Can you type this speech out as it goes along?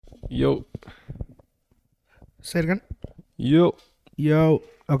Yo, Say it again. yo. Yo.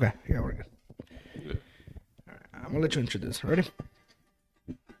 Okay. Yeah, we're good. Yeah. I'm gonna let you introduce. Ready?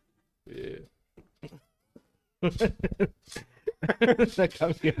 Yeah. That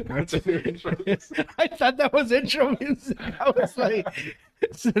comes here. That's a new intro. I thought that was intro music. I was like,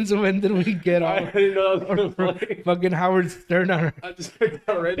 since when did we get I all didn't know that was gonna play. fucking Howard Stern on? I just picked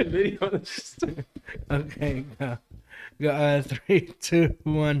out a random video and it's just. Okay. Go. Go. 3, 2,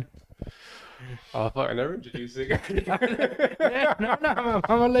 1. Oh fuck! I never introduced it. Yeah, no.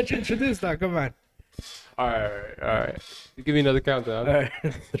 I'm gonna let you introduce that. Come on. All right. Give me another countdown. All right.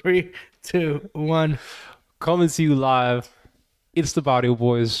 3, 2, 1. Coming to you live. It's the Body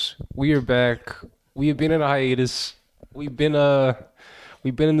Boys. We are back. We have been in a hiatus. We've been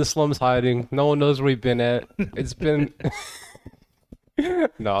in the slums hiding. No one knows where we've been at. It's been.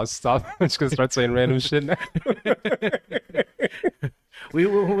 No, stop. I'm just gonna start saying random shit now.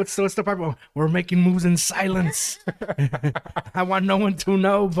 What's the part? We're making moves in silence. I want no one to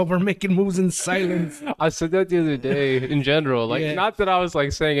know, but we're making moves in silence. I said that the other day in general. Like, Yeah. not that I was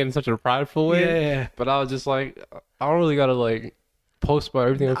like saying it in such a prideful way, Yeah. but I was just like, I don't really gotta like post about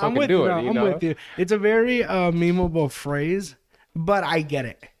everything I'm I'm fucking with you. doing. No, You I'm know? with you. It's a very memeable phrase, but I get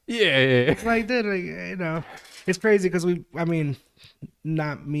it. Yeah. Like, dude, it's crazy because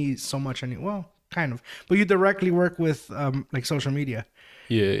not me so much anymore. Well, kind of, but you directly work with like social media,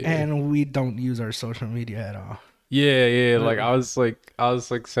 Yeah. and we don't use our social media at all. Yeah. Like I was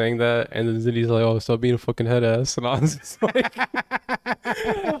like saying that, and then Zindy's like, "Oh, stop being a fucking head ass," and I was just like,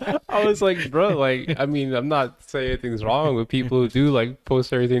 I was like, bro, like, I mean, I'm not saying anything's wrong with people who do like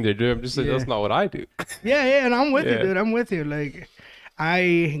post everything they do. I'm just like, that's not what I do. Yeah, and I'm with you, Yeah. dude. I'm with you. Like,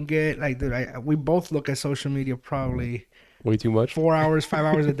 I get like, dude, we both look at social media probably Way too much. 4 hours, 5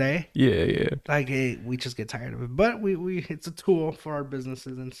 hours a day. Yeah, Like, we just get tired of it. But we it's a tool for our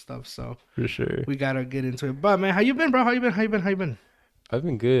businesses and stuff. So for sure. we gotta get into it. But man, how you been, bro? How you been? I've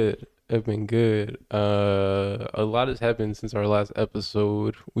been good. A lot has happened since our last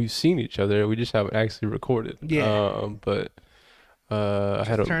episode. We've seen each other. We just haven't actually recorded. Yeah. But I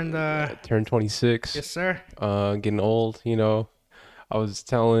had turned 26. Yes, sir. Getting old. You know, I was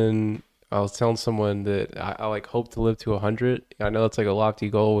telling someone that I like hope to live to 100. I know it's like a lofty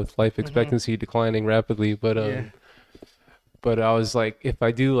goal with life expectancy declining rapidly, but Yeah. But I was like, if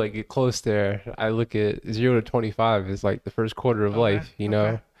I do like get close there, I look at 0 to 25 as like the first quarter of life, you know?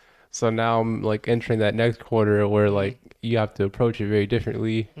 okay. So now I'm like entering that next quarter where like you have to approach it very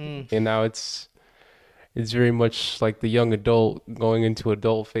differently. And now it's very much like the young adult going into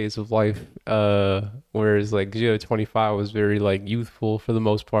adult phase of life. Whereas like 0 to 25 was very like youthful for the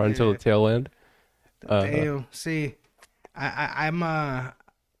most part until Yeah. the tail end. Damn. See, I'm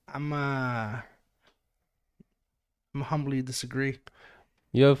humbly disagree.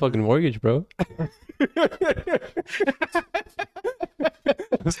 You have a fucking mortgage, bro.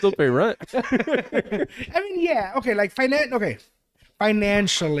 I still pay rent. Yeah, okay, like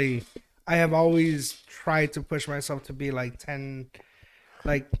financially, I have always tried to push myself to be like 10,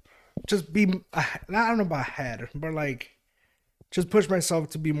 like just be, I don't know about ahead, but like just push myself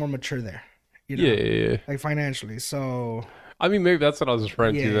to be more mature there, you know, Yeah. like financially. So I mean, maybe that's what I was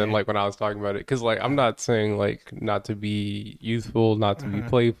referring to then, Yeah. like when I was talking about it. Because, like, I'm not saying like not to be youthful, not to be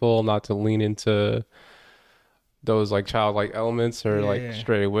playful, not to lean into those like childlike elements or like Yeah.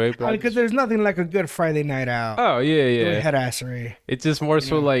 straight away. But because there's nothing like a good Friday night out, oh yeah, doing yeah. head assery. It's just more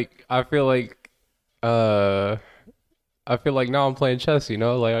so like I feel like now I'm playing chess. You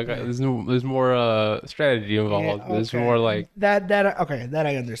know, like there's more strategy involved. Yeah, There's okay. more like that okay, that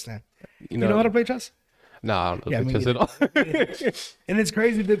I understand. you You know. know how to play chess? Nah, I don't know Yeah, me chess at all. And it's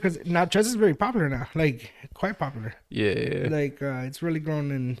crazy because now chess is very popular now, like quite popular. Yeah. Like it's really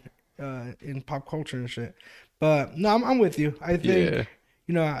grown in pop culture and shit. But no, I'm with you. I think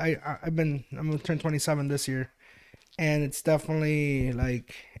Yeah. I'm gonna turn 27 this year, and it's definitely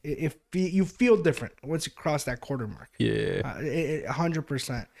like if you feel different once you cross that quarter mark. Yeah.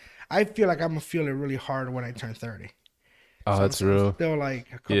 100%. I feel like I'm gonna feel it really hard when I turn 30. Oh, So that's I'm real. still like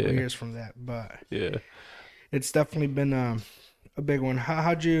a couple Yeah. years from that, but Yeah. it's definitely been a big one.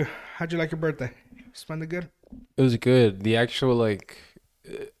 How'd you like your birthday? Spend it good? It was good. The actual like,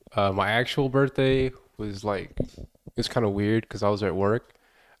 my actual birthday was like, it's kind of weird because I was at work.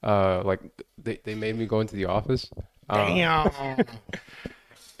 Like they made me go into the office. Damn.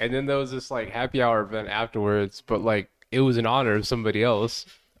 And then there was this like happy hour event afterwards, but like it was in honor of somebody else,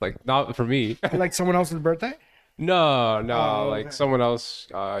 like not for me. Like someone else's birthday? No, Oh, like okay. someone else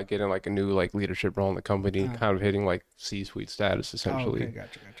getting like a new like leadership role in the company, kind of hitting like C-suite status Oh, essentially. okay,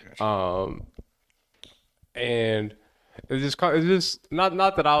 gotcha. And it's just not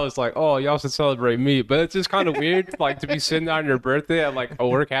that I was like, oh, y'all should celebrate me, but it's just kind of weird, like to be sitting on your birthday at like a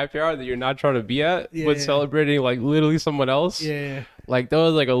work happy hour that you're not trying to be at, but Yeah, celebrating like literally someone else. yeah. Like there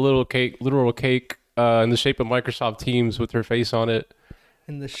was like a little cake, literal cake, in the shape of Microsoft Teams with her face on it.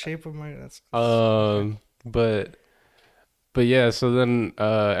 In the shape of my that's okay. Um, but yeah, so then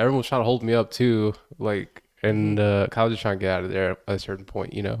everyone was trying to hold me up too, like, Hmm. and I was just trying to get out of there at a certain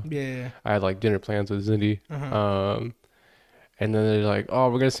point, you know. Yeah. I had like dinner plans with Cindy. Uh-huh. And then they're like, "Oh,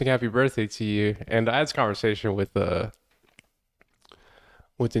 we're gonna sing Happy Birthday to you." And I had this conversation with Daenerys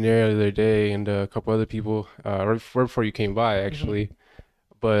the other day and a couple other people right before you came by, Hmm. actually.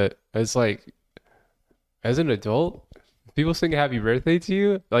 But it's like, as an adult, people sing Happy Birthday to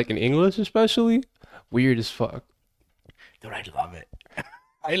you, like in English especially, weird as fuck. Dude, I love it.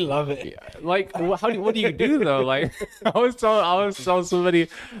 I love it. Yeah, like, what do you do though? Like, I was telling somebody,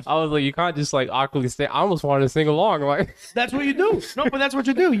 I was like, you can't just like awkwardly sing. I almost wanted to sing along, like, That's what you do. No, but that's what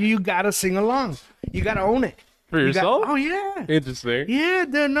you do. You gotta sing along. You gotta own it. for You got. yourself. Oh yeah. Interesting. Yeah,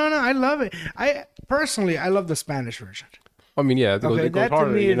 dude. No, no. I love it. I personally, I love the Spanish version. I mean, yeah, Okay, it goes that to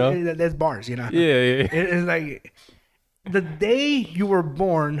harder, me you know. that's bars. You know. Yeah, yeah, It's like the day you were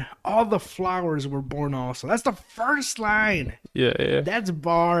born, all the flowers were born also. That's the first line. yeah, yeah. That's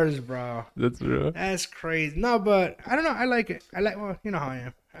bars, bro. That's real. That's crazy. No, but I don't know. I like it. Well, you know how I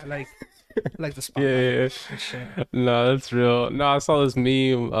am. I like the Yeah, spotlight yeah, and shit. yeah. No, that's real. No, I saw this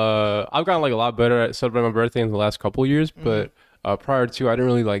meme. I've gotten like a lot better at celebrating my birthday in the last couple of years, Mm, but prior to, I didn't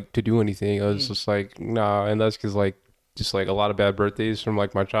really like to do anything. I was mm, just like, nah, and that's because like just like a lot of bad birthdays from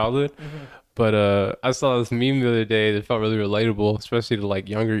like my childhood. mhm, But I saw this meme the other day that felt really relatable, especially to like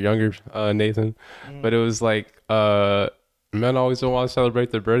younger Nathan. mm. But it was like men always don't want to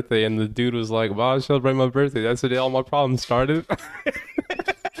celebrate their birthday, and the dude was like, "Why I celebrate my birthday? That's the day all my problems started."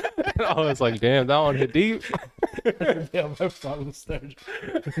 And I was like, "Damn, that one hit deep." Yeah, my problem started.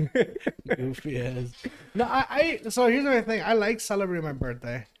 Goofy ass. No, so here's the thing. I like celebrating my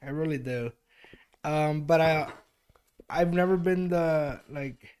birthday. I really do. But I've never been the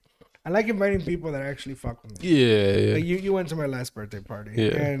like. I like inviting people that actually fuck with me. Yeah, yeah, Like you went to my last birthday party,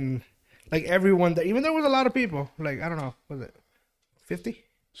 yeah. and like everyone that, even there was a lot of people. Like I don't know, was it 50?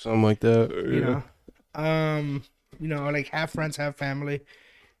 Something like that. You Yeah, know, like half friends, half family.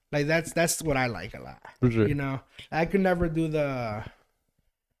 Like that's what I like a lot. for sure. You know, I could never do the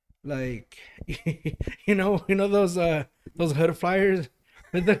like, those hood flyers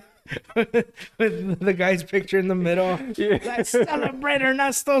with the with the guy's picture in the middle. Yeah, Let's celebrate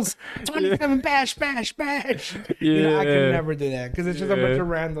Ernesto's 27 bash bash bash. I yeah, can never do that because it's just a bunch yeah, of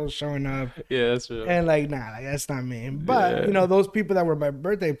randos showing up yeah. That's real. and like nah, like that's not me. But Yeah, those people that were at my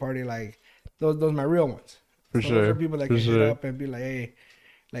birthday party, like those my real ones. for So those are sure, people that for can hit sure. up and be like, hey,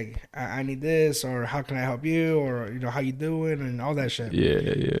 like I need this, or how can I help you, or how you doing, and all that shit. Yeah,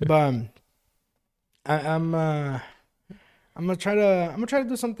 yeah. But I'm gonna try to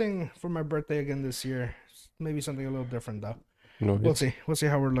do something for my birthday again this year. Maybe something a little different though. No, We'll see. We'll see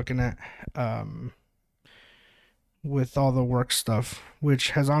how we're looking at um with all the work stuff,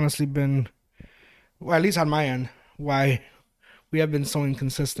 which has honestly been, well, at least on my end, why we have been so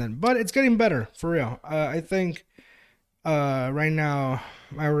inconsistent. But it's getting better for real. I think right now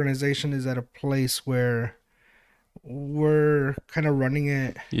my organization is at a place where we're kind of running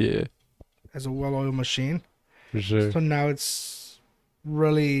it yeah, as a well-oiled machine. for sure. So now it's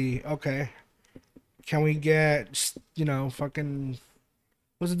really okay. Can we get fucking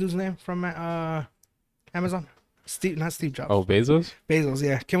what's the dude's name from Amazon? Steve, not Steve Jobs. Oh, Bezos? Bezos.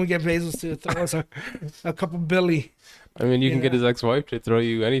 Yeah. Can we get Bezos to throw us a couple Billy? I mean, you can get Yeah. his ex-wife to throw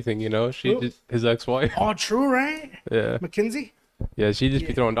you anything, you know? She Who? just, his ex-wife. Oh, true, right? Yeah. McKinsey. Yeah, she just be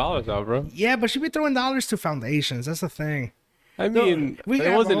Yeah. throwing dollars out, bro. Yeah, but she be throwing dollars to foundations. That's the thing. I No, mean, we it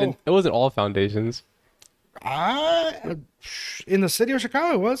have wasn't it wasn't all foundations. Ah, in the city of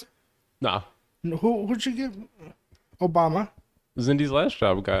Chicago, it was. Nah. Who'd you give? Obama. Zindy's last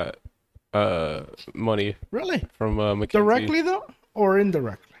job got money Really? from McKinsey. Directly though, or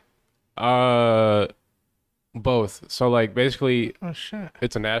indirectly? Uh both. So like basically Oh shit.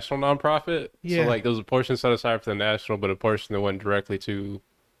 it's a national nonprofit. Yeah. So like there was a portion set aside for the national, but a portion that went directly to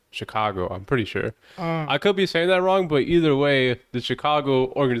Chicago, I'm pretty sure. I could be saying that wrong, but either way, the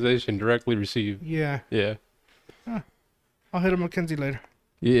Chicago organization directly received. Yeah. Yeah. I'll hit up McKinsey later.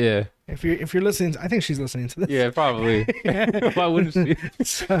 Yeah. If you're listening, I think she's listening to this. Yeah, probably. Why wouldn't she?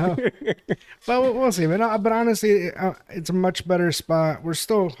 So, but we'll see, man. But honestly, it's a much better spot. We're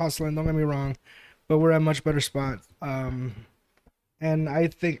still hustling. Don't get me wrong, but we're at a much better spot. And I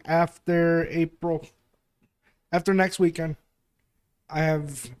think after next weekend, I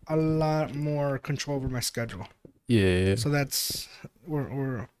have a lot more control over my schedule. Yeah. So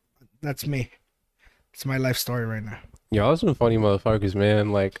we're that's me. It's my life story right now. Yeah, I was some funny motherfuckers,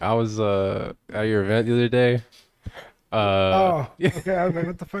 man. Like I was at your event the other day. Oh, Yeah, okay. I was like,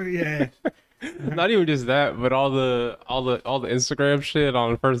 what the fuck? Yeah. not even just that, but all the Instagram shit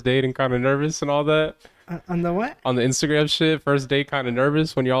on first date and kind of nervous and all that. On the what? On the Instagram shit, first date kind of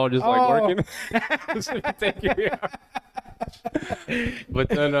nervous when y'all are just like Oh, working. Thank you. Yeah. But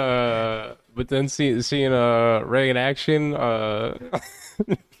then seeing Ray in action,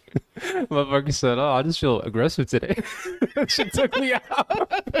 motherfucker said, "Oh, I just feel aggressive today." She took me out.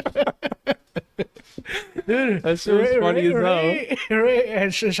 dude. That shit was funny as hell. Ray,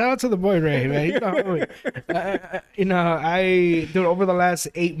 and shout out to the boy Ray, man. He's not homie. Dude, over the last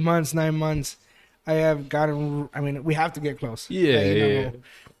 8 months, 9 months, I have gotten. I mean, we have to get close. Yeah, yeah.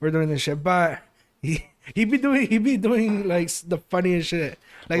 We're doing this shit, but he be doing like the funniest shit,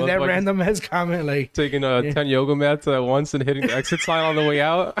 like that Motherfuckers random ass comment, like taking yeah. 10 yoga mats at once and hitting the exit sign on the way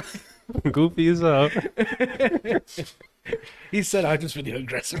out. Goofy as hell. He said, "I just really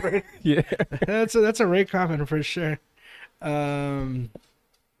aggressive." Right? Yeah. That's a Ray comment for sure. Um,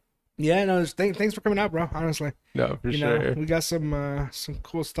 yeah, no, thanks for coming out, bro. Honestly, No, for you sure. know, we got some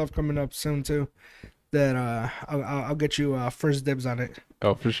cool stuff coming up soon too. That I'll get you first dibs on it,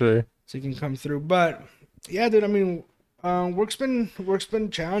 Oh, for sure. so you can come through. But yeah, dude, I mean, work's been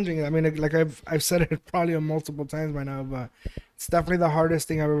challenging. I mean, like I've said it probably multiple times by now, but it's definitely the hardest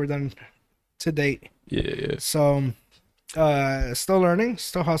thing I've ever done to date. Yeah, yeah. So, still learning,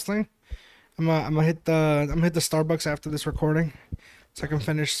 still hustling. I'm gonna hit the Starbucks after this recording, so I can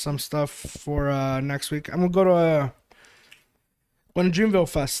finish some stuff for next week. I'm gonna go to Dreamville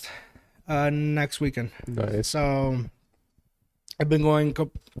Fest next weekend. Nice. So I've been going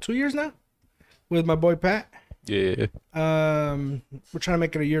 2 years now with my boy Pat. Yeah, We're trying to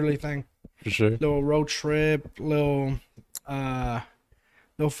make it a yearly thing. for sure. Little road trip, little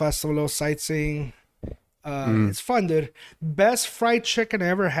festival, little sightseeing. It's fun, dude. Best fried chicken I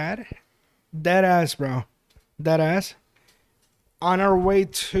ever had. Dead ass, bro. Dead ass. On our way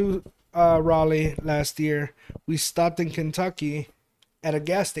to Raleigh last year, we stopped in Kentucky at a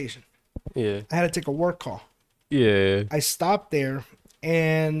gas station. Yeah. I had to take a work call. Yeah. I stopped there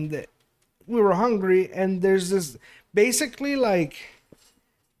and we were hungry, and there's this basically like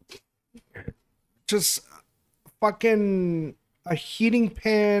just fucking a heating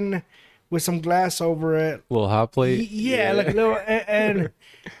pan with some glass over it. Little hot plate. Yeah, like a little, and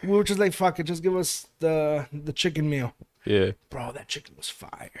we were just like, fuck it, just give us the chicken meal. Yeah. Bro, that chicken was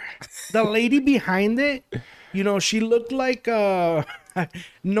fire. The lady behind it, she looked like no.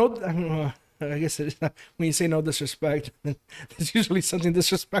 I guess it is, when you say no disrespect, there's usually something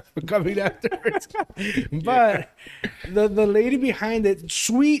disrespectful coming afterwards. But the lady behind it,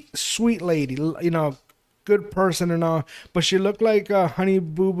 sweet lady, good person and all, but she looked like Honey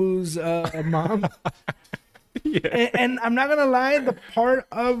Boo Boo's mom. Yeah. And I'm not gonna lie, the part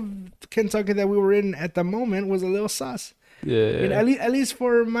of Kentucky that we were in at the moment was a little sus. Yeah. At least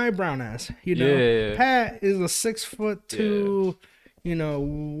for my brown ass, Yeah. Pat is a 6'2",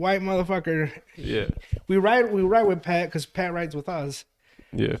 white motherfucker. Yeah. We ride with Pat because Pat rides with us.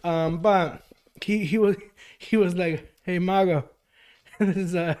 Yeah. But he was like, "Hey, Mago, this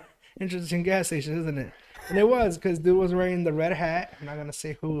is a interesting gas station, isn't it?" And it was, because dude was wearing the red hat. I'm not gonna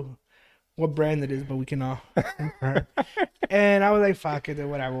say what brand it is, but we can all. And I was like, "Fuck it, dude,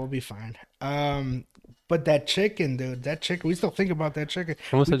 whatever, we'll be fine." But that chicken, dude, we still think about that chicken.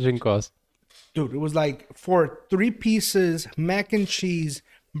 How much that chicken cost? Dude, it was like for 3 pieces, mac and cheese,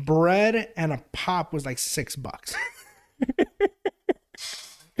 bread, and a pop was like $6.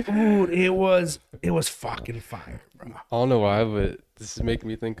 Dude, it was fucking fire, bro. I don't know why, but this is making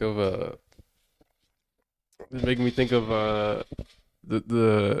me think of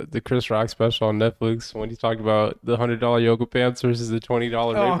the Chris Rock special on Netflix when he talked about the $100 yoga pants versus the $20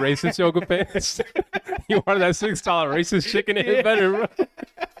 racist yoga pants. You wanted that $6 racist chicken, it hit better, bro.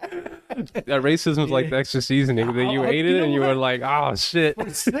 That racism was like the extra seasoning that you ate it and you were like, oh shit. For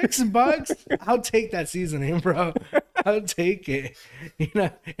 $6, I'll take that seasoning, bro. I'll take it.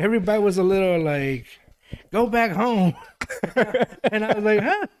 Everybody was a little like, go back home. And I was like,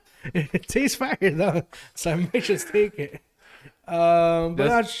 huh? It tastes fire though. So I might just take it.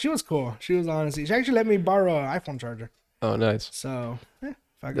 But she was cool. She was honestly. She actually let me borrow an iPhone charger. Oh, nice. So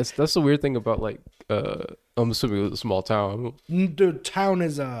That's the weird thing about like I'm assuming it was a small town. dude, town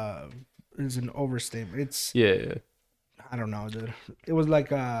is an overstatement. It's Yeah. I don't know, dude. It was like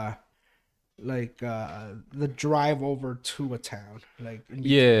the drive over to a town. Like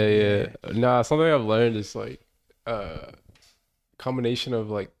Yeah. Nah, something I've learned is like combination of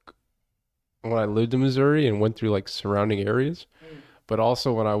like when I lived in Missouri and went through like surrounding areas, Mm. but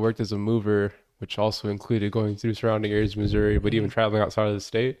also when I worked as a mover, which also included going through surrounding areas of Missouri, but even traveling outside of the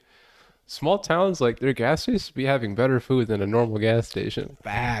state. Small towns, like their gas stations be having better food than a normal gas station.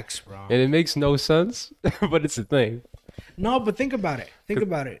 Facts, bro. And it makes no sense, but it's a thing. No, but think about it. Think 'Cause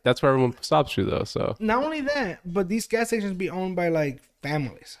about it. that's where everyone stops you though, so. Not only that, but these gas stations be owned by like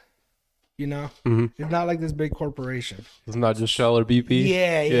families. You know, Hmm. it's not like this big corporation. It's not just Shell or BP.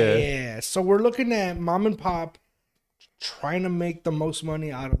 Yeah. So we're looking at mom and pop trying to make the most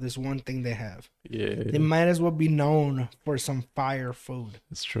money out of this one thing they have. Yeah, They might as well be known for some fire food.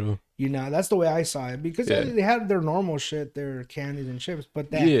 it's true. You know, that's the way I saw it because Yeah. they had their normal shit, their candies and chips,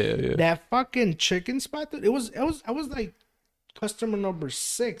 but that Yeah. that fucking chicken spot, dude, I was like customer number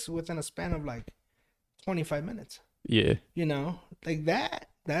 6 within a span of like 25 minutes. Yeah. You know, like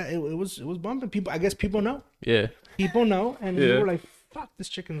it was bumping. People, I guess people know. Yeah. People know, and Yeah. we were like, "Fuck, this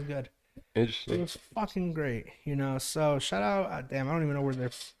chicken's good." It Interesting. was fucking great, you know. So shout out, damn, I don't even know where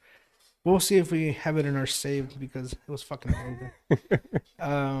they're. We'll see if we have it in our saved because it was fucking amazing.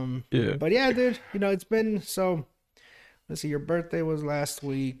 Yeah. But yeah, dude, you know it's been so. Let's see, your birthday was last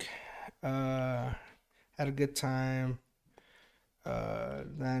week. Had a good time.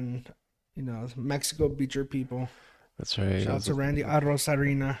 Then, you know, Mexico beat your people. That's right. Shout out to Randy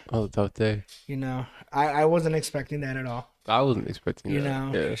Arrozarina. Oh, tough day. You know, I wasn't expecting that at all. I wasn't expecting You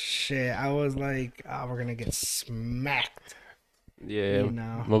that. know, Yeah. shit. I was like, oh, we're gonna get smacked. Yeah. You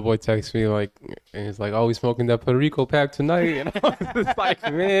know. My boy texts me like, and he's like, "Oh, we smoking that Puerto Rico pack tonight," and I was just like,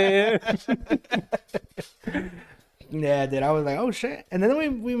 "Man." Yeah, dude. I was like, oh shit. And then we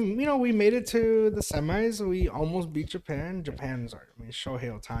you know we made it to the semis. We almost beat Japan. Japan's I mean,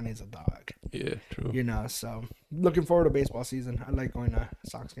 Shohei Otani's a dog. Yeah. True. You know, so looking forward to baseball season. I like going to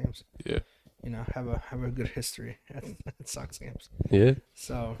Sox games. Yeah. You know, have a good history at Sox games. Yeah.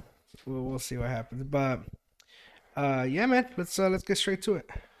 So we'll see what happens. But yeah, man, let's get straight to it.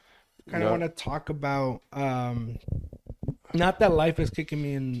 Kind of No. want to talk about not that life is kicking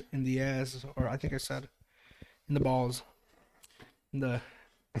me in the ass, or I think I said in the balls, in the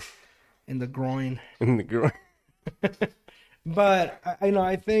groin. In the groin. But I know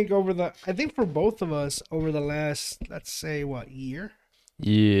I think for both of us over the last, let's say, what, year,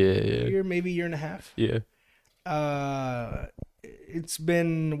 Yeah. maybe year and a half. Yeah. It's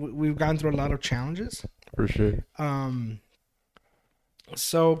been, we've gone through a lot of challenges. For sure.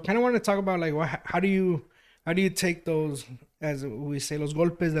 So kind of want to talk about like how do you take those, as we say, los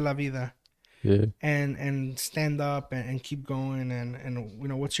golpes de la vida, Yeah. and stand up and keep going, and you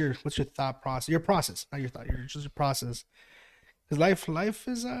know what's your thought process, your process, not your thought, just your process, because life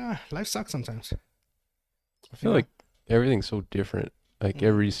sucks sometimes. I feel like everything's so different. Like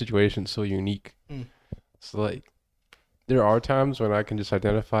every situation's so unique. Mm. So like there are times when I can just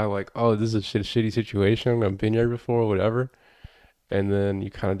identify like, oh, this is a shitty situation. I've been here before, whatever. And then you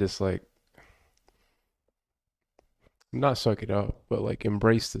kind of just like not suck it up, but like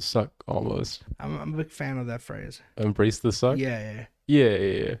embrace the suck almost. I'm a big fan of that phrase. Embrace the suck? Yeah.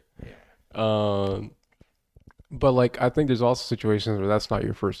 Yeah. But like I think there's also situations where that's not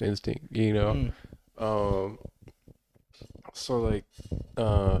your first instinct, you know? So like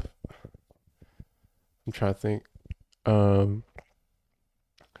I'm trying to think.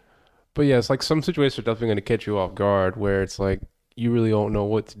 But yeah, it's like some situations are definitely gonna catch you off guard where it's like you really don't know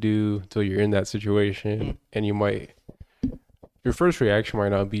what to do until you're in that situation, and your first reaction might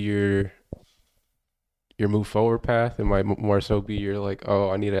not be your move forward path. It might more so be your like,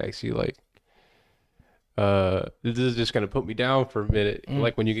 oh, I need to actually like, this is just gonna put me down for a minute.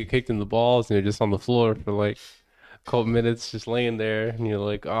 Like when you get kicked in the balls and you're just on the floor for like a couple minutes, just laying there, and you're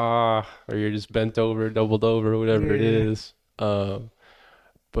like, or you're just bent over, doubled over, whatever it is.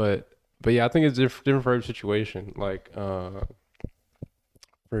 But yeah, I think it's different for every situation. Like,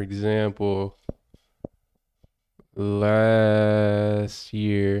 for example, last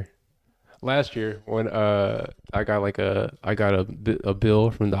year when I got a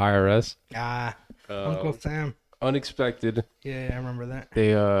bill from the IRS. Uncle Sam. Unexpected. Yeah, I remember that.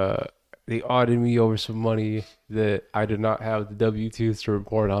 They audited me over some money that I did not have the W-2s to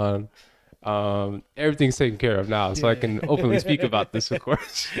report on. Everything's taken care of now, so I can openly speak about this, of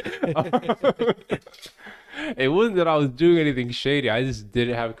course. It wasn't that I was doing anything shady. I just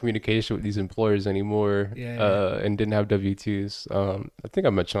didn't have communication with these employers anymore, and didn't have W-2s. I think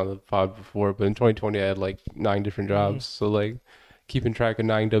I mentioned on the pod before, but in 2020 I had like 9 different jobs. So like keeping track of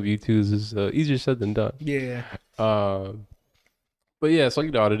 9 W-2s is easier said than done. Yeah. But yeah, so I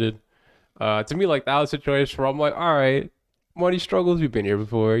get audited. To me, like that was a situation where I'm like, all right, money struggles. We've been here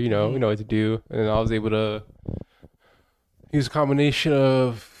before, you know, we know what to do. And then I was able to use a combination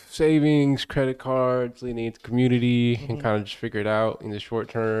of savings, credit cards, leaning into community, and Hmm. kind of just figure it out in the short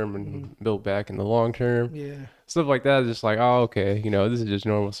term Hmm. and build back in the long term. Yeah. Stuff like that is just like, oh, okay, this is just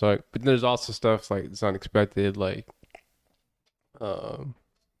normal. So, but there's also stuff like it's unexpected, um,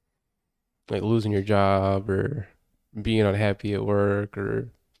 like losing your job or being unhappy at work or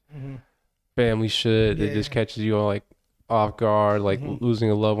Hmm. family shit that just Yeah. catches you on like off guard, like Hmm. losing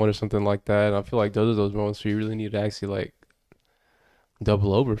a loved one or something like that. And I feel like those are those moments where you really need to actually like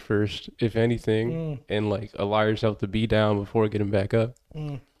double over first, if anything, Mm. and like allow yourself to be down before getting back up.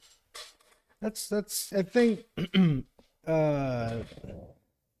 Mm. That's I think uh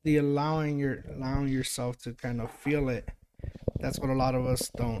the allowing yourself to kind of feel it. That's what a lot of us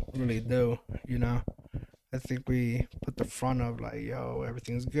don't really do, you know. I think we put the front of like, yo,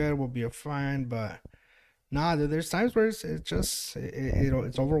 everything's good, we'll be fine, but nah, there's times where it's just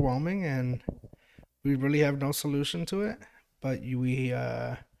it's overwhelming and we really have no solution to it. But we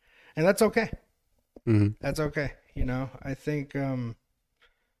and that's okay. Mm-hmm. That's okay. You know, I think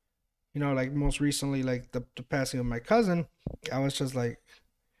like most recently, like the passing of my cousin, I was just like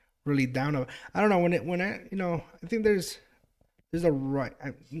really down. I don't know when I I think there's a right.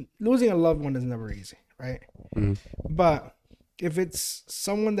 Losing a loved one is never easy, right? Mm-hmm. But if it's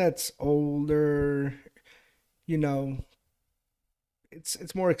someone that's older, you know,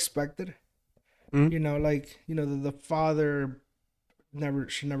 it's more expected. Mm-hmm. You know, like the father never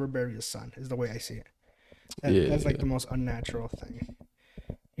should never bury his son is the way I see it. That's like Yeah. the most unnatural thing.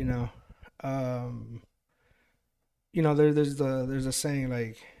 You know, um, there's a saying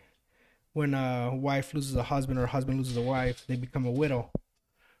like when a wife loses a husband or a husband loses a wife, they become a widow.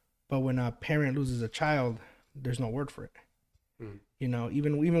 But when a parent loses a child, there's no word for it. Mm-hmm. You know,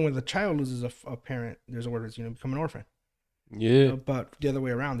 even when the child loses a parent, there's a word. It's become an orphan. Yeah, But the other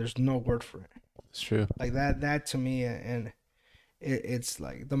way around, there's no word for it. it's true. Like that to me, and it's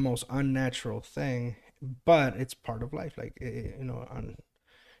like the most unnatural thing. But it's part of life. Like on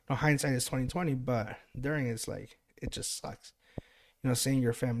hindsight is 2020, but during it's like it just sucks. Seeing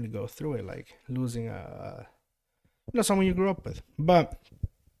your family go through it, like losing a someone you grew up with. But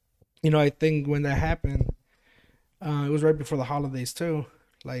I think when that happened, it was right before the holidays too.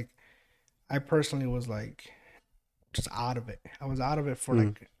 Like I personally was like just out of it. I was out of it for Mm-hmm.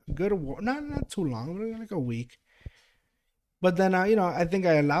 like a good not too long, but like a week. But then I think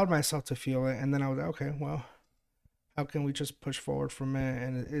I allowed myself to feel it, and then I was like, okay, well, how can we just push forward from it?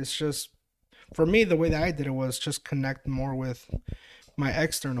 And it's just for me the way that I did it was just connect more with my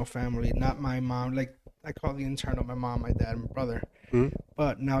external family, not my mom. Like I call the internal my mom, my dad, and my brother. Mm-hmm.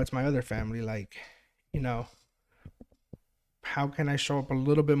 But now it's my other family. Like, you know, how can I show up a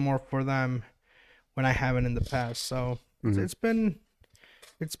little bit more for them when I haven't in the past? So it's, Mm-hmm. it's been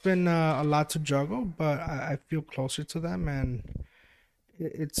it's been a lot to juggle, but I feel closer to them, and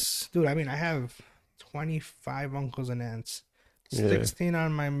it's dude. I mean, I have 25 uncles and aunts, Yeah. 16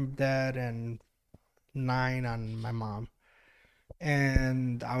 on my dad, and 9 on my mom.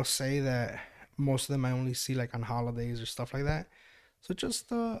 And I'll say that most of them I only see like on holidays or stuff like that. So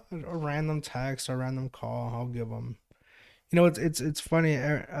just a random text or a random call, I'll give them. It's funny.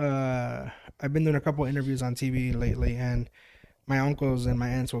 I've been doing a couple interviews on TV lately, and my uncles and my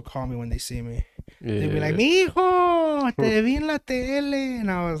aunts will call me when they see me. They'll be like, Yeah. "Mi hijo, te vi en la tele,"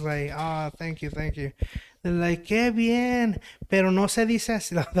 and I was like, "Oh, thank you, thank you." They're like, "Qué bien," pero no se dice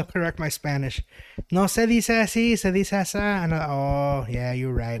así. They'll correct my Spanish. No se dice así, se dice así. And oh, yeah,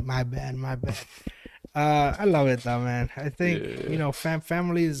 you're right. My bad, my bad. I love it though, man. I think Yeah.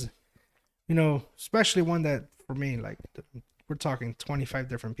 families, especially one that for me, like we're talking 25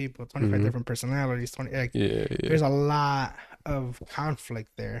 different people, 25 Mm-hmm. different personalities, 20 like Yeah. Yeah. there's a lot of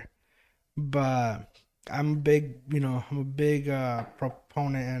conflict there. But I'm a big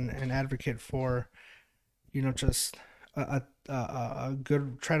proponent and advocate for, just a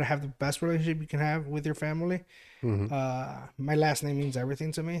good try to have the best relationship you can have with your family. Mm-hmm. My last name means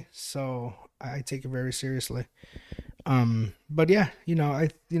everything to me, so I take it very seriously. But yeah,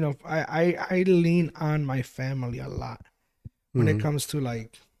 I lean on my family a lot when it Mm-hmm. comes to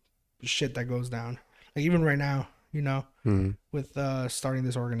like shit that goes down. Like even right now, Mm-hmm. with starting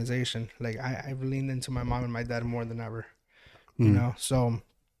this organization, like I've leaned into my mom and my dad more than ever. Mm-hmm. So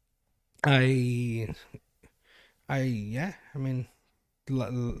I yeah, I mean,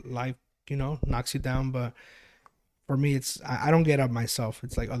 life knocks you down, but for me, it's I don't get up myself.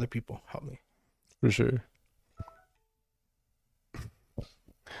 It's like other people help me. For sure.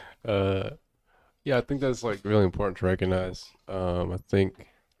 Uh, yeah, I think that's like really important to recognize. I think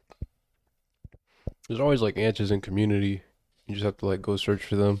there's always like answers in community. You just have to like go search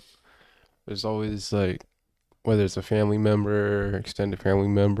for them. There's always like whether it's a family member, extended family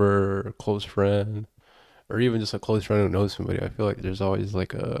member, a close friend, or even just a close friend who knows somebody, I feel like there's always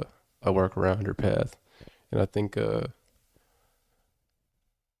like a workaround or path. And I think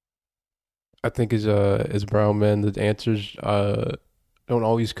as brown men, the answers don't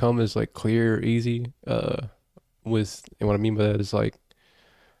always come as like clear or easy. And what I mean by that is like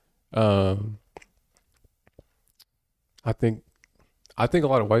um I think I think a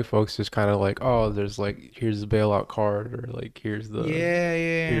lot of white folks just kind of like, oh, there's like here's the bailout card or like Yeah,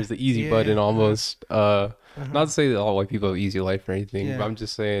 yeah, here's the easy yeah. button almost. Uh-huh. Not to say that all white people have easy life or anything, but Yeah, I'm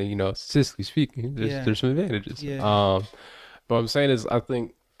just saying, statistically speaking, yeah, there's some advantages. yeah. But what I'm saying is I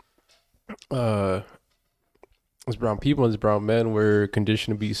think uh as brown people and as brown men we're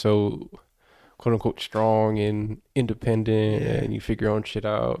conditioned to be so quote unquote strong and independent Yeah. and you figure your own shit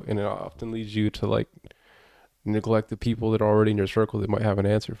out and it often leads you to like neglect the people that are already in your circle that might have an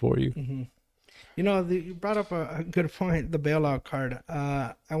answer for you. Hmm. You brought up a good point, the bailout card.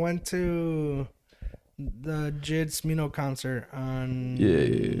 I went to the Jid Smino concert Yeah, yeah,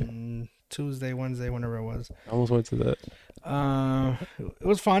 yeah. on Tuesday, Wednesday, whenever it was. I almost went to that. It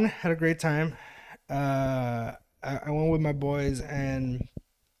was fun. Had a great time. I went with my boys, and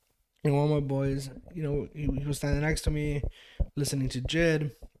one of my boys, he was standing next to me, listening to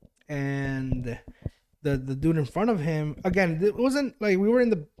Jid, and the dude in front of him. Again, it wasn't like we were in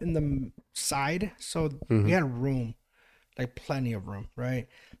the side, so we Hmm. had room, like plenty of room, right?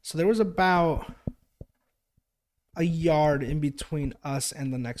 So there was about a yard in between us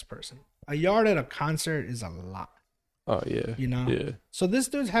and the next person. A yard at a concert is a lot, Oh yeah, you know. yeah, So this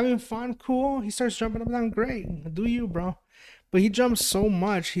dude's having fun, cool. He starts jumping up and down, great, do you, bro? But he jumps so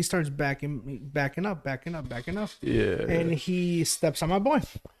much, he starts backing up, yeah, and he steps on my boy,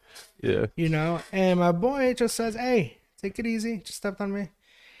 yeah. And my boy just says, "Hey, take it easy, just stepped on me."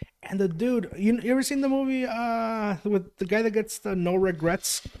 And the dude, you ever seen the movie with the guy that gets the no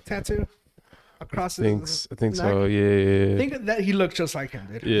regrets tattoo across his I think neck? so. Yeah, yeah, Think that he looks just like him,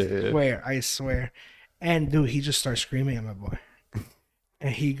 dude. yeah, yeah. I swear. And dude, he just starts screaming at my boy.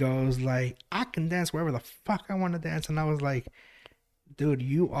 And he goes like, "I can dance wherever the fuck I want to dance." And I was like, "Dude,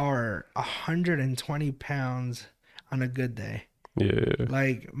 you are 120 pounds on a good day." Yeah.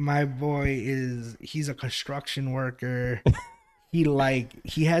 Like my boy he's a construction worker.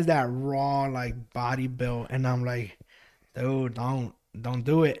 He has that raw like body build, and I'm like, dude, don't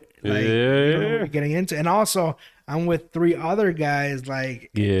do it. Like you don't know what Yeah, you're getting into. And also, I'm with three other guys.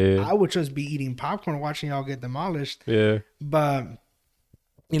 Like yeah, I would just be eating popcorn watching y'all get demolished. yeah, But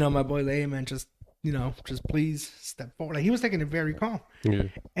my boy Lay, man, just please step forward. Like he was taking it very calm. yeah.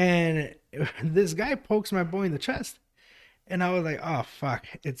 And this guy pokes my boy in the chest. And I was like, oh fuck,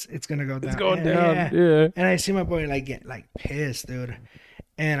 it's gonna go It's down. going And, down. yeah. Yeah, And I see my boy like get like pissed, dude.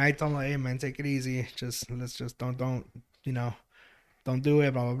 And I told him like, hey man, take it easy. Let's just you know, don't do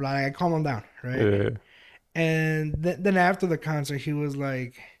it, blah blah blah. I calm him down, right? yeah, And then after the concert, he was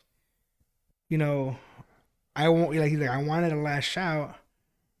like, you know, I won't like he's like, I wanted a last shout,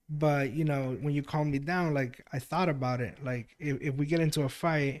 but when you calm me down, like I thought about it. Like if we get into a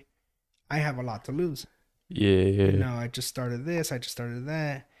fight, I have a lot to lose. yeah, yeah, I just started this, I just started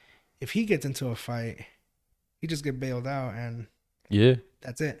that. If he gets into a fight, he just get bailed out and yeah.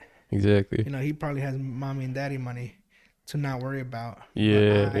 that's it. Exactly. He probably has mommy and daddy money to not worry about. But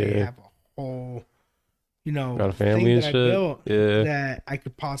Yeah, I yeah. have a whole, Got a thing family and that I shit. built Yeah. that I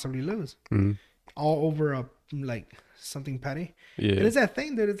could possibly lose. Mm. All over a like something petty. And Yeah. it's that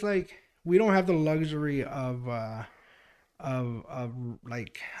thing that it's like we don't have the luxury of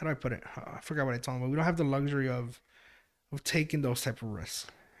like how do I put it? I forgot what I told him, but we don't have the luxury of taking those type of risks.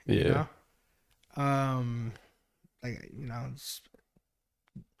 You Yeah. know? Um like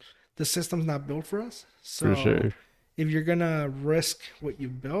the system's not built for us. For So sure. if you're gonna risk what you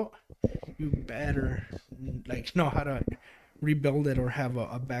built, you better like know how to rebuild it or have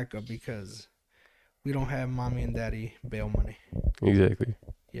a backup because we don't have mommy and daddy bail money. Exactly.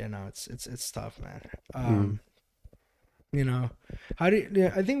 Yeah, no, it's tough, man. Mm. You know, how do you,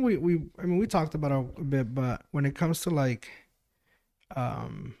 yeah, I think I mean we talked about it a bit, but when it comes to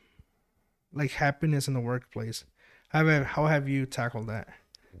um like happiness in the workplace, how have you tackled that?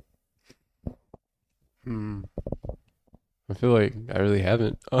 Mm. I feel like I really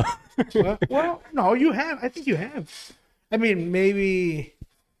haven't. Well, no, you have. I think you have. I mean, maybe.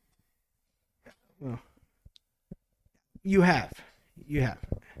 Well, you have. You have.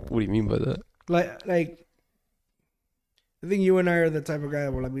 What do you mean by that? Like, I think you and I are the type of guy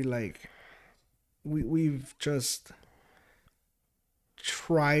that will be like, we've just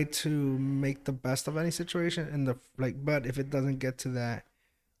tried to make the best of any situation, and but if it doesn't get to that,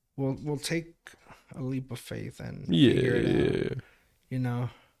 we'll take a leap of faith and Yeah, figure it out, yeah. you know.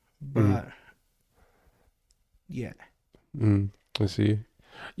 Mm, But yeah. mm, I see.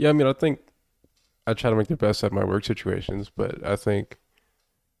 Yeah, I mean, I think I try to make the best out of my work situations, but I think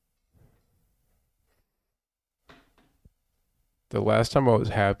the last time I was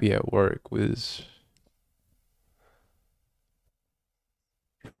happy at work was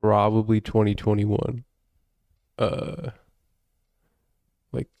probably 2021. Uh,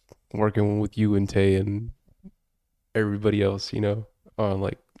 like working with you and Tay and everybody else, on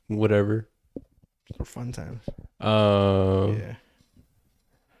like whatever. For fun times. Um, Yeah.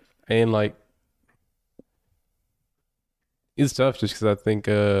 and like it's tough just because I think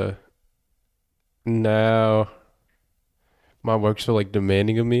now my work's so like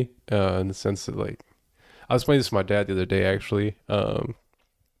demanding of me in the sense that like I was explaining this to my dad the other day actually.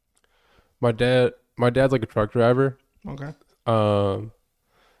 My dad's like a truck driver. Okay. Um,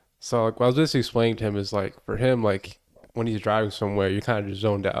 so like what I was basically explaining to him is like for him like when he's driving somewhere you're kind of just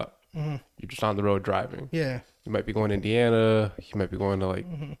zoned out. Mm-hmm. You're just on the road driving. Yeah. You might be going to Indiana. You might be going to like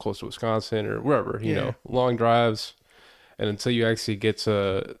Mm-hmm. close to Wisconsin or wherever. Yeah. Long drives. And until you actually get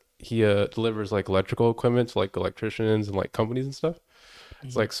to he delivers like electrical equipment to like electricians and like companies and stuff.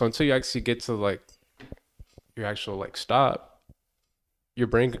 It's Mm-hmm. like so until you actually get to like your actual like stop, your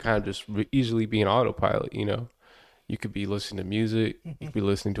brain could kind of just easily be an autopilot. You could be listening to music, you Mm-hmm. could be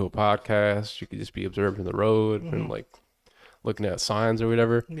listening to a podcast, you could just be observing the road Mm-hmm. and like looking at signs or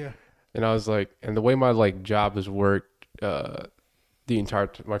whatever. Yeah. And I was like, and the way my like job has worked, my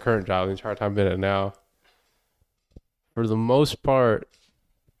current job, the entire time I've been at it now, for the most part,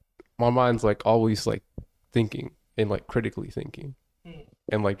 my mind's like always like thinking and like critically thinking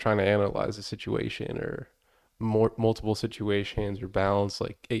and like trying to analyze the situation or multiple situations or balance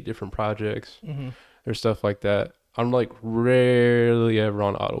like 8 different projects Mm-hmm. or stuff like that. I'm like rarely ever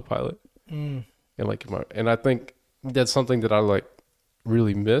on autopilot. Mm. And like and I think that's something that I like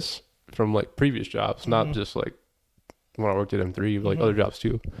really miss from like previous jobs, not Mm-hmm. just like when I worked at M3, but like Mm-hmm. other jobs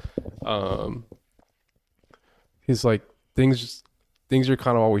too. Um, he's like things things are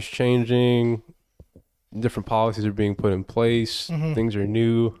kind of always changing. Different policies are being put in place. Mm-hmm. Things are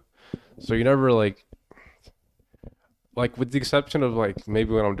new, so you never like with the exception of like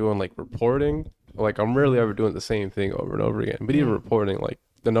maybe when I'm doing like reporting, like I'm rarely ever doing the same thing over and over again. But even Mm. reporting, like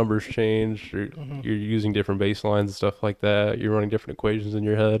the numbers change, Mm-hmm. you're using different baselines and stuff like that. You're running different equations in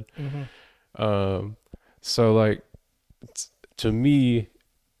your head. Mm-hmm. Um, so like to me,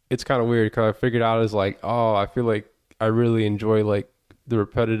 it's kind of weird because I figured out as like, oh, I feel like I really enjoy like the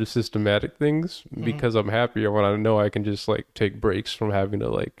repetitive systematic things Mm-hmm. because I'm happier when I know I can just like take breaks from having to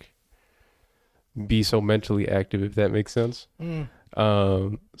like be so mentally active, if that makes sense. Mm.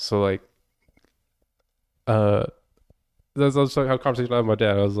 So like uh that's like how conversation I had with my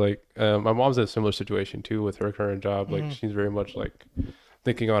dad. I was like, my mom's in a similar situation too with her current job. Like Mm-hmm. she's very much like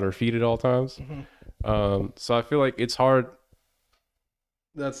thinking on her feet at all times. Mm-hmm. So I feel like it's hard.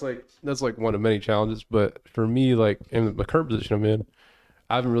 That's like one of many challenges. But for me, like in the current position I'm in,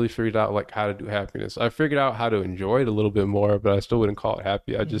 I haven't really figured out like how to do happiness. I figured out how to enjoy it a little bit more, but I still wouldn't call it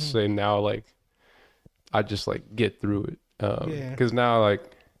happy. I just Mm-hmm. say now like I just like get through it. Yeah. Because now like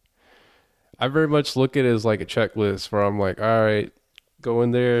I very much look at it as like a checklist where I'm like, all right, go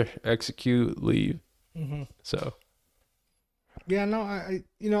in there, execute, leave. Mm-hmm. So Yeah. No.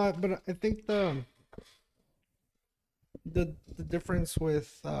 But I think the difference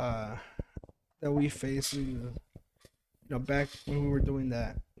with that we face, back when we were doing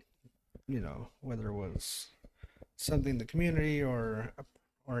that, whether it was something in the community or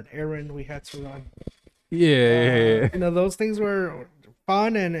an errand we had to run. yeah, Those things were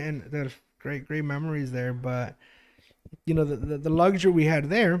fun and there's great memories there. But the luxury we had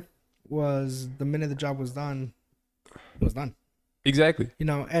there was the minute the job was done, it was done. exactly.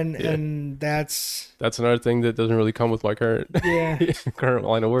 And Yeah. and that's That's another thing that doesn't really come with my current yeah. current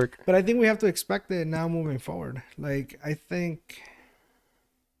line of work. But I think we have to expect it now moving forward. Like I think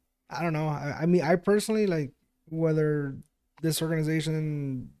I don't know. I mean, I personally like whether this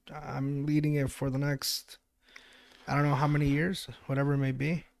organization I'm leading it for the next I don't know how many years, whatever it may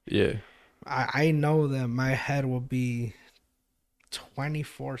be. Yeah, I know that my head will be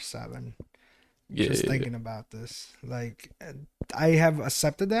 24/7 yeah, just yeah, thinking about this. Like I have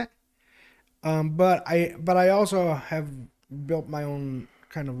accepted that. But I also have built my own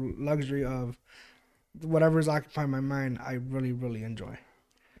kind of luxury of whatever's occupying my mind. I really really enjoy.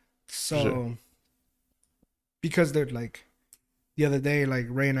 for sure. So because they're like the other day, like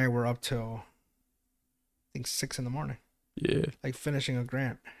Ray and I were up till I think 6 in the morning, Yeah, like finishing a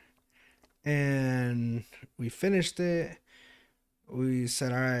grant, and we finished it. we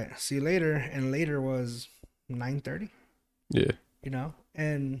said, all right, see you later. And later was 9:30, Yeah.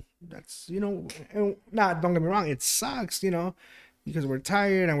 and that's, and not, don't get me wrong, it sucks, because we're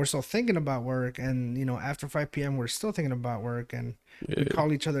tired and we're still thinking about work. And, after 5 p.m., we're still thinking about work. And we Yeah.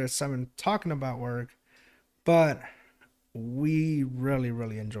 call each other at 7 talking about work. But we really,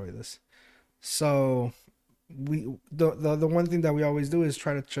 really enjoy this. So the one thing that we always do is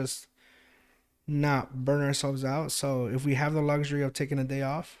try to just not burn ourselves out. So if we have the luxury of taking a day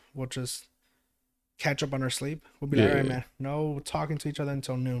off, we'll just catch up on our sleep. We'll be like, all right, Yeah. man, no talking to each other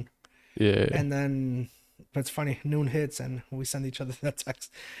until noon. Yeah. And then, but it's funny, noon hits and we send each other that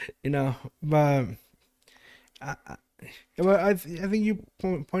text, But I, I, I think you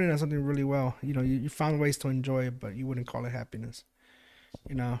pointed out something really well. You found ways to enjoy it, but you wouldn't call it happiness.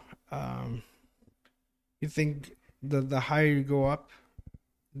 You know, um, you think the higher you go up,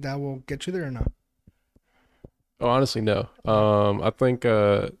 that will get you there or not? Oh, honestly, no. I think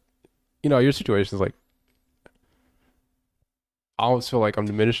your situation is like I always feel like I'm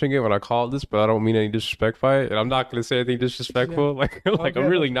diminishing it when I call it this, but I don't mean any disrespect by it. And I'm not gonna say anything Yeah. disrespectful. Like I'm Okay.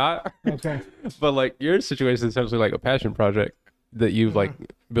 really not. Okay. But like your situation is essentially like a passion project that you've Uh-huh. like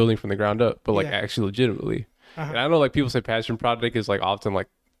building from the ground up, but like Yeah. actually legitimately. Uh-huh. And I know like people say passion project is like often like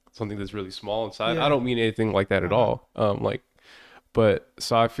something that's really small inside. I Yeah. don't mean anything like that at Uh-huh. all. But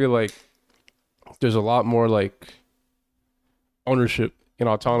so I feel like there's a lot more like ownership and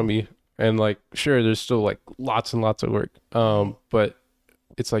autonomy, and like sure there's still like lots and lots of work. But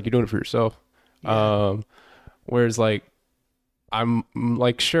it's like you're doing it for yourself. Yeah. Whereas like I'm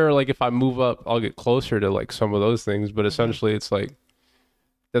like sure like if I move up I'll get closer to like some of those things, but Mm-hmm. essentially it's like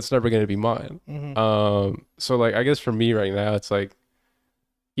that's never going to be mine. Mm-hmm. So like I guess for me right now it's like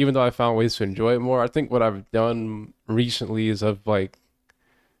even though I found ways to enjoy it more, I think what I've done recently is I've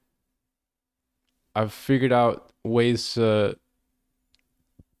figured out ways to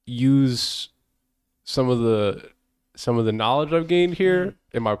use some of the knowledge I've gained here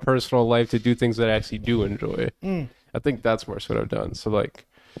in my personal life to do things that I actually do enjoy. Mm. I think that's more so what I've done. So like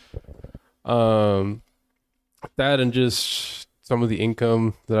um that and just some of the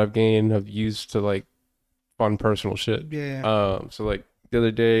income that I've gained I've used to like fund personal shit. Yeah. So like the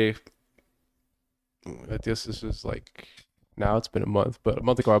other day, I guess this is like now it's been a month, but a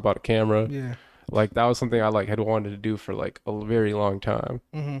month ago I bought a camera. Yeah. Like that was something I like had wanted to do for like a very long time.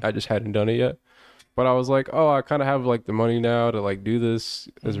 Mm-hmm. I just hadn't done it yet. But I was like, oh, I kind of have like the money now to like do this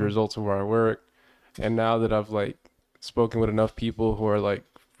as a Mm-hmm. result of where I work. And now that I've like spoken with enough people who are like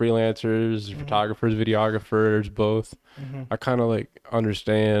freelancers, Mm-hmm. photographers, videographers, both, Mm-hmm. I kind of like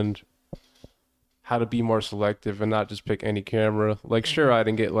understand how to be more selective and not just pick any camera. Like, sure, I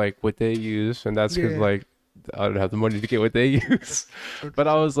didn't get like what they use, and that's because Yeah. like I don't have the money to get what they use. True, But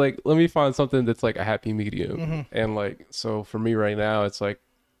I true. was like, let me find something that's like a happy medium. Mm-hmm. And like, so for me right now, it's like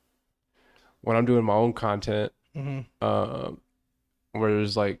when I'm doing my own content, Mm-hmm. where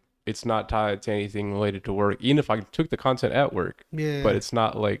there's like it's not tied to anything related to work. Even if I took the content at work, Yeah. but it's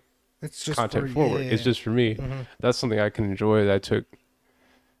not like It's just content for for work. It's just for me. Mm-hmm. That's something I can enjoy that I took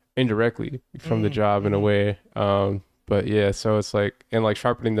indirectly from the job in a Mm-hmm. way. But yeah, so it's like and like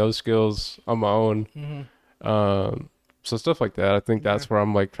sharpening those skills on my own. Mm-hmm. So stuff like that. I think Yeah. that's where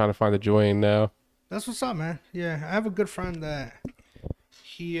I'm like trying to find the joy in now. That's what's up, man. Yeah, I have a good friend that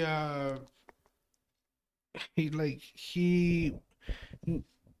he he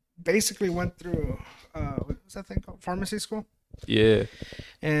basically went through what's that thing called, pharmacy school. Yeah.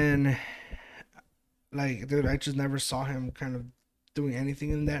 And like, dude, I just never saw him kind of doing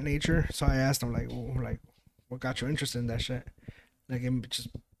anything in that nature. So I asked him, like, well, like, what got you interested in that shit? Like, just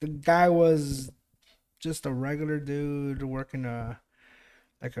the guy was just a regular dude working a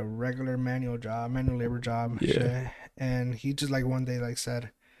regular manual labor job, Yeah. shit. And he just like one day like said,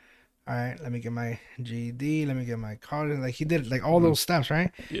 "All right, let me get my GED, let me get my college." Like he did like all those steps,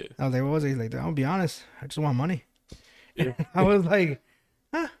 right? Yeah. I was like, "What was it?" He's like, "I'll be honest, I just want money." Yeah. I was like,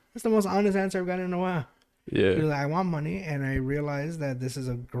 "Huh, that's the most honest answer I've gotten in a while." He Yeah. was like, "I want money, and I realized that this is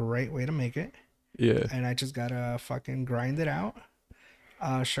a great way to make it, Yeah. and I just gotta fucking grind it out."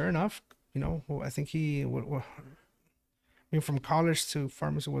 Sure enough, I think I mean, from college to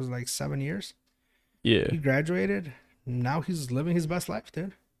pharmacy was like 7 years. Yeah. He graduated. Now he's living his best life,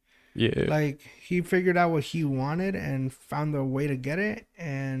 dude. Yeah. Like he figured out what he wanted and found a way to get it.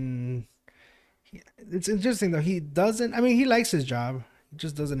 And it's interesting though. He doesn't. I mean, he likes his job. He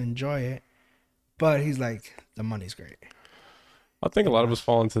just doesn't enjoy it. But he's like, the money's great. I think a lot of us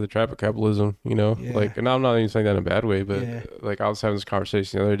fall into the trap of capitalism, Yeah. Like, and I'm not even saying that in a bad way, but Yeah. like I was having this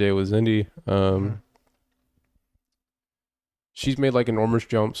conversation the other day with Cindy. Uh-huh. She's made like enormous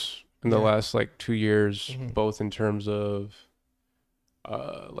jumps in the Yeah. last like 2 years, Mhm. both in terms of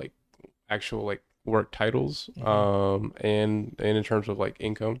like actual like work titles, Mm-hmm. and in terms of like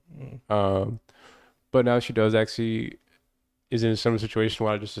income. Mm. Um, but now she does actually is in a similar situation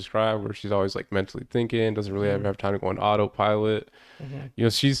what I just described, where she's always like mentally thinking, doesn't really ever Mm. have time to go on autopilot. Mm-hmm. You know,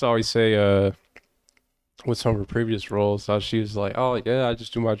 she used to always say, with some of her previous roles, how she was like, "Oh yeah, I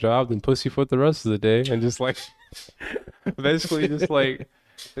just do my job, then pussyfoot the rest of the day," and just like basically just like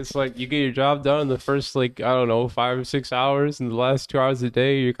it's like you get your job done in the first like I don't know 5 or 6 hours, and the last 2 hours a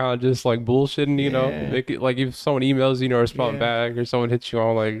day you're kind of just like bullshitting, you know, Yeah. make it like if someone emails you, respond Yeah. back, or someone hits you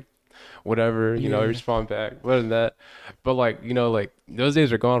on like whatever, you Yeah. respond back. Other than that, but like like those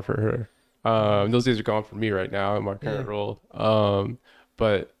days are gone for her. Mm. Those days are gone for me right now in my Yeah. current role.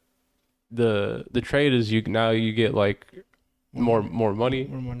 But the trade is you get like More more money.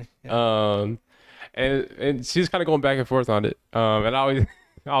 more money. More money. Yeah. Um, and she's kind of going back and forth on it. And I always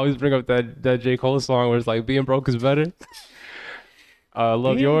I always bring up that J. Cole song where it's like being broke is better.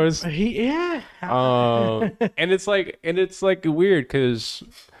 Love yours. Yeah. And it's like weird because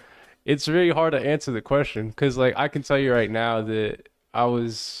it's very hard to answer the question because like I can tell you right now that I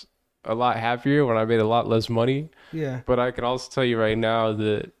was a lot happier when I made a lot less money, Yeah. but I can also tell you right now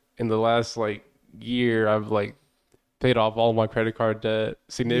that in the last like year I've like paid off all my credit card debt, Yeah.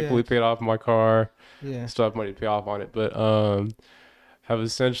 significantly paid off my car, Yeah. still have money to pay off on it, but have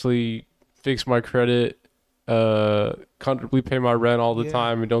essentially fixed my credit, comfortably pay my rent all the Yeah.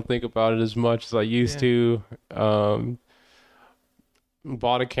 time and don't think about it as much as I used Yeah. to.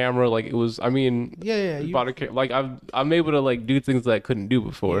 Bought a camera like it was, I mean, Yeah. Yeah. You. like I'm able to like do things that I couldn't do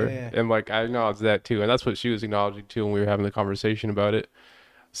before, Yeah. and like I acknowledge that too, and that's what she was acknowledging too when we were having the conversation about it.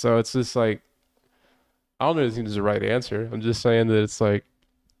 So it's just like I don't know if there's a right answer. I'm just saying that it's like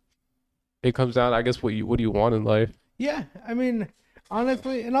it comes down, I guess, what do you want in life? Yeah. I mean,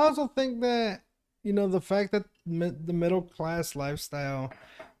 honestly, and I also think that the fact that the middle class lifestyle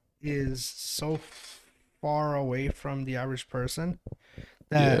is so far away from the average person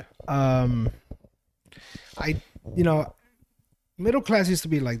Yeah, that I you know middle class used to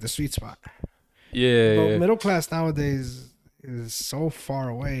be like the sweet spot, but yeah, middle class nowadays is so far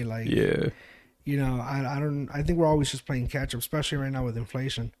away. Like yeah. I don't. I think we're always just playing catch up, especially right now with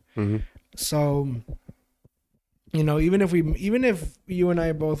inflation. Hmm. So even if you and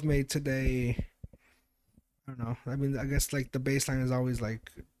I both made today, I don't know. I mean, I guess like the baseline is always like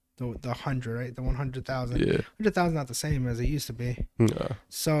the 100, right? The 100,000. Yeah, 100,000 not the same as it used to be. no,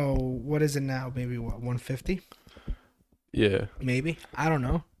 So what is it now? Maybe what 150? yeah, Maybe, I don't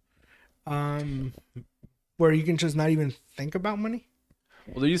know. Um, where you can just not even think about money.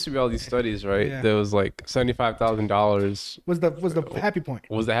 well, there used to be all these studies, right? Yeah. There was like $75,000 Was the happy point?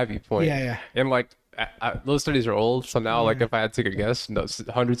 was the happy point, Yeah, yeah, and like those studies are old. So now, like, yeah. if I had to take a guess, no,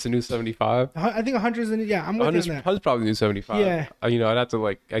 hundreds to new 75. I think 100 is in. Yeah, I'm with you on that. Hundreds probably new 75. Yeah, I'd have to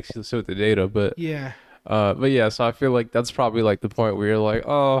like actually sit with the data, yeah, but yeah. So I feel like that's probably like the point where you're like,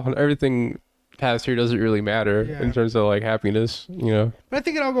 oh, everything past here doesn't really matter yeah. in terms of like happiness, But I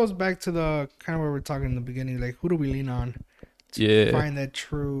think it all goes back to the kind of where we're talking in the beginning. Like, who do we lean on to Yeah, find that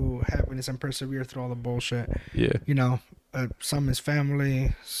true happiness and persevere through all the bullshit? yeah, Some is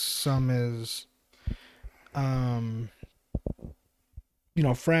family, some is um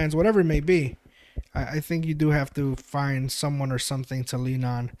friends, whatever it may be. I think you do have to find someone or something to lean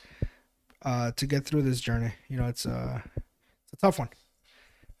on to get through this journey. It's a tough one.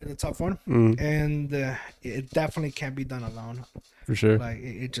 It's a tough one, and it definitely can't be done alone. for sure. Like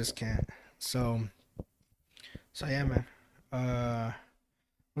it just can't. So yeah, man.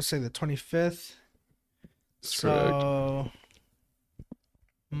 Let's say the 25th. That's So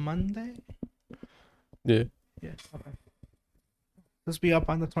Monday. Yeah, Yeah. Okay. Let's be up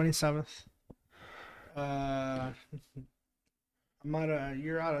on the 27th.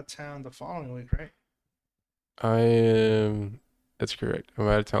 You're out of town the following week, right? I am. That's correct. I'm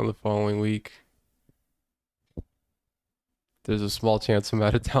out of town the following week. There's a small chance I'm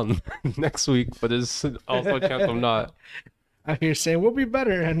out of town next week, but there's also a chance I'm not. Out here saying we'll be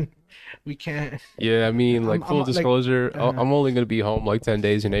better, and we can't. Yeah, I mean, like full I'm like, disclosure, uh, I'm only gonna be home like 10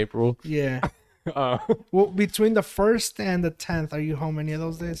 days in April. yeah. Uh, Well, between the 1st and the 10th, are you home any of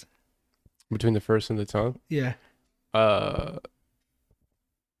those days? between the first and the 10th. Yeah. Uh,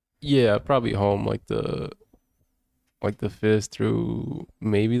 yeah, probably home like the 5th through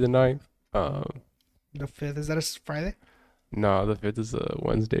maybe the 9th. The 5th, is that a Friday? No, the 5th is a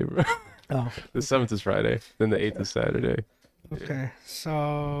Wednesday, bro. Oh. The 7th is Friday. Then the 8th is Saturday. Okay.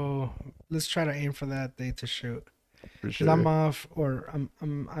 So let's try to aim for that day to shoot. For Because sure. I'm off, or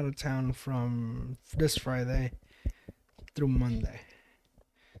I'm out of town from this Friday through Monday.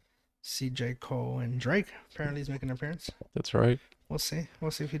 see J. Cole and Drake. Apparently, he's making an appearance. That's right. We'll see.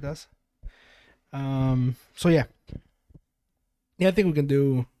 We'll see if he does. So yeah. Yeah, I think we can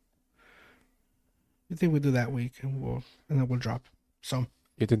do. I think we do that week, and then we'll drop. So.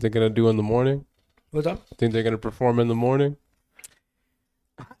 You think they're gonna do in the morning? What's up? Think they're gonna perform in the morning?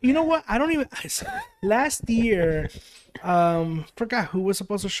 You know what? I don't even. Last year, forgot who was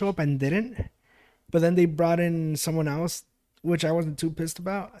supposed to show up and didn't, but then they brought in someone else, which I wasn't too pissed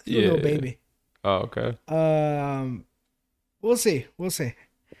about. I think Yeah. Lil Baby. Oh, okay. We'll see. We'll see.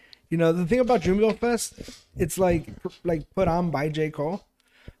 You know, the thing about Dreamville Fest, it's like put on by J. Cole.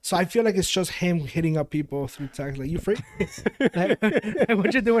 So I feel like it's just him hitting up people through text, like, you free? Like,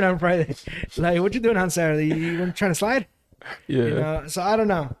 what you doing on Friday? Like, what you doing on Saturday? You trying to slide? Yeah. You know? So I don't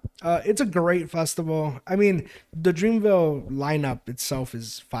know. It's a great festival. I mean, the Dreamville lineup itself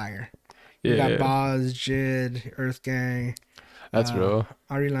is fire. You got Boz, Jid, Earth Gang. That's real.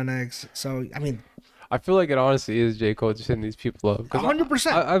 Ari Lennox. So, I mean, I feel like it honestly is J. Cole just hitting these people up.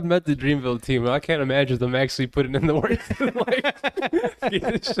 100%. I've met the Dreamville team, and I can't imagine them actually putting in the work to like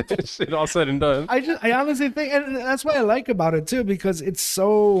get this shit all said and done. I honestly think, and that's what I like about it too, because it's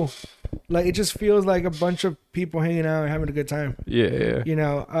so, like, it just feels like a bunch of people hanging out and having a good time. Yeah. You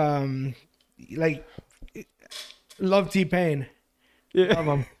know, like, love T-Pain. Yeah. Love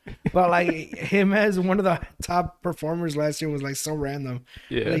him. But like him as one of the top performers last year was like so random.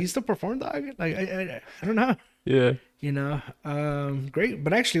 Yeah. Like, you still perform, dog? Like I don't know. Yeah. You know, great.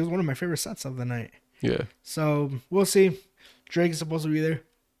 But actually, it was one of my favorite sets of the night. Yeah. So we'll see. Drake is supposed to be there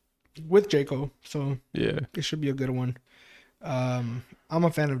with J. Cole, so Yeah. it should be a good one. I'm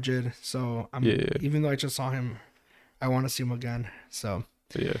a fan of Jid, so even though I just saw him, I want to see him again. So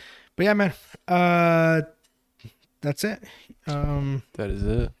Yeah. but yeah, man. That's it. That is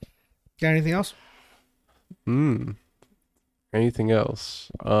it. Got anything else? Anything else?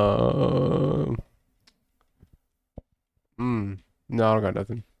 No, I don't got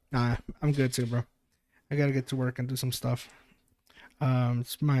nothing. Nah, I'm good too, bro. I gotta get to work and do some stuff.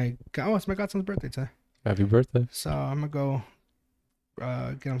 It's my godson's birthday today, Happy birthday. so I'm gonna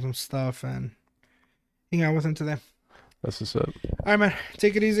go get him some stuff and hang out with him today. That's what's up. All right, man.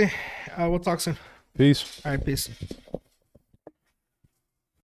 Take it easy. We'll talk soon. Peace. All right, peace.